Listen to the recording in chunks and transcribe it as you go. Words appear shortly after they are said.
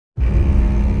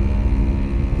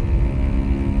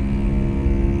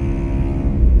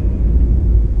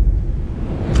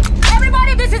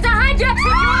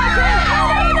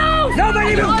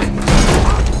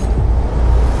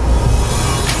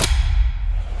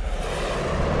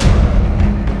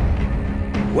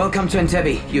Welcome to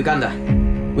Entebbe, Uganda.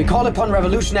 We call upon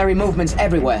revolutionary movements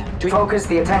everywhere to focus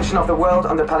the attention of the world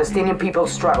on the Palestinian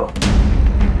people's struggle.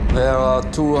 There are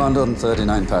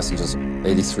 239 passengers.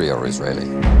 83 are Israeli.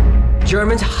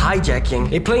 Germans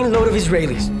hijacking a plane load of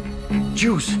Israelis.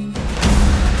 Jews.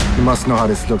 You must know how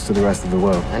this looks to the rest of the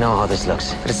world. I know how this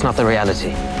looks, but it's not the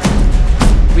reality.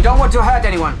 We don't want to hurt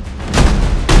anyone.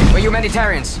 We're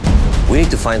humanitarians. We need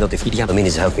to find out if Idi Amin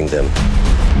is helping them.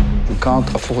 We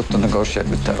can't afford to negotiate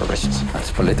with terrorists.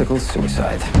 That's political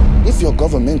suicide. If your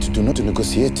government do not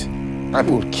negotiate, I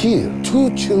will kill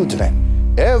 2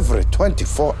 children every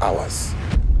 24 hours.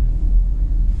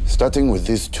 Starting with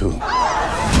these 2.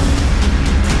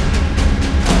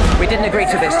 We didn't agree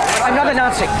to this. I'm not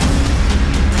announcing.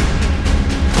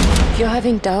 If you're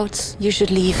having doubts, you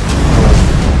should leave.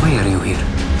 Why are you here?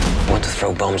 I want to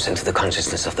throw bombs into the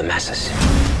consciousness of the masses.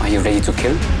 Are you ready to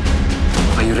kill?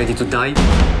 Are you ready to die?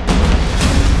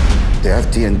 They have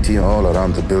TNT all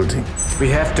around the building. We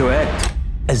have to act.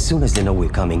 As soon as they know we're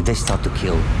coming, they start to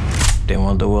kill. They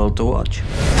want the world to watch.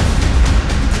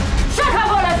 Shut up,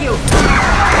 all of you!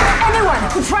 Anyone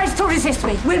who tries to resist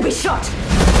me will be shot!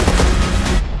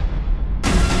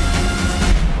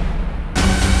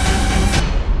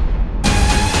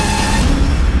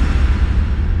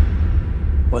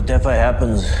 Whatever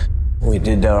happens, we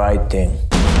did the right thing.